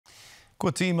Ko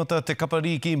tīmata te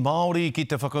kapariki Māori ki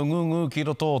te whakangungu ki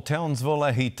roto Townsville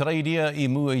hi Tradia I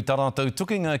mua I tarātou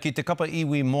tukinga ki te kapa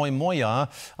iwi moia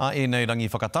a enei rangi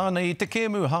whakatānei I te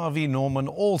kēmu Harvey Norman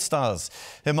All-Stars.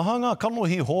 He mahanga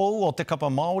kanohi hou o te kapa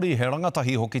Māori he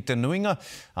rangatahi hoki te nuinga.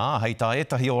 Hei tā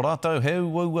etahi o rātou he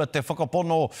uaua te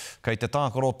whakapono kei te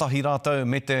tākoro tahi rātou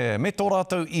me tō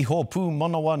rātou iho pū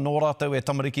manawa no rātou e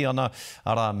tamariki ana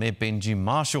ara me Benji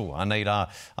Marshall. Anei rā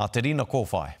a te rina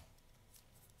kōwhai.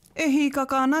 E hi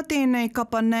kakana tēnei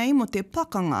kapa nei mo te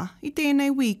pakanga I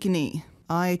tēnei wikini.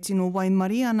 A e tino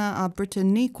waimari ana a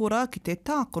Britain Nikora ki te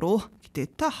tākoro, ki te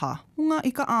taha, unga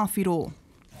I ka āwhiro.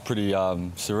 Pretty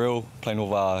surreal, playing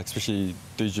with especially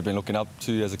dudes you've been looking up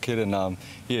to as a kid, and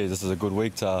yeah, this is a good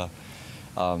week to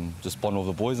just bond with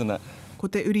the boys and that. Ko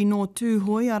te uri no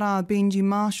tūhoi ara Benji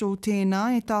Marshall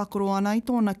tēnā e tākoro ana I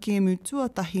tōna kēmu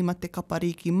tuatahi ma te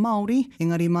kapariki Māori,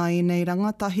 engari mai nei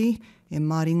rangatahi, e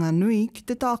maringa nui ki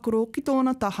te tākoro ki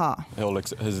tōna taha.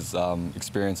 His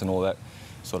experience and all that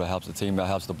sort of helps the team,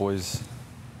 helps the boys.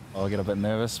 I get a bit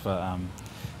nervous, but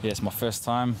yeah, it's my first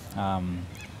time.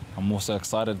 I'm also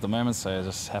excited at the moment, so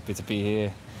just happy to be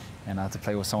here and to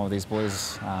play with some of these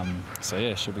boys. So yeah,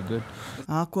 it should be good.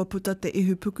 Kua puta te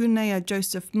ihu puku nei a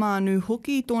Joseph Manu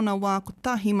hoki I tōna wā ko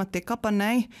tahi ma te kapa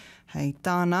nei. Hei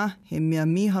tāna, he mea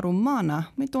miharo mana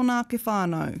me tōna ake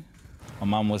whānau. My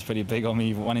mum was pretty big on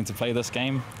me wanting to play this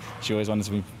game. She always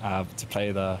wanted me to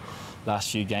play the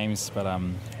last few games, but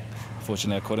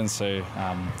unfortunately I couldn't, so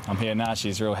I'm here now.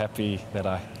 She's real happy that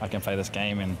I can play this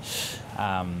game, and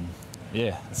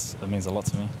yeah, it means a lot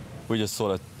to me. We just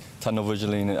sort of tunnel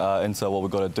visioning into what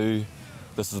we've got to do.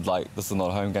 This is not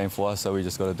a home game for us, so we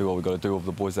just got to do what we've got to do with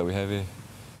the boys that we have here.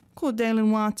 Ko Dalen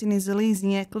Watine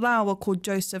Zaliziak, rāua ko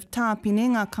Joseph Tāpine,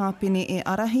 ngā kāpine e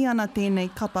arahi ana tēnei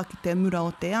kapa ki te mura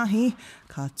o te ahi,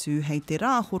 ka tū hei te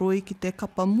rāhoroi ki te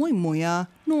kapa moimoia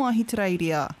no ahi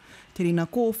Tradia. Te rina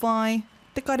kōwhai,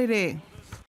 te Karere.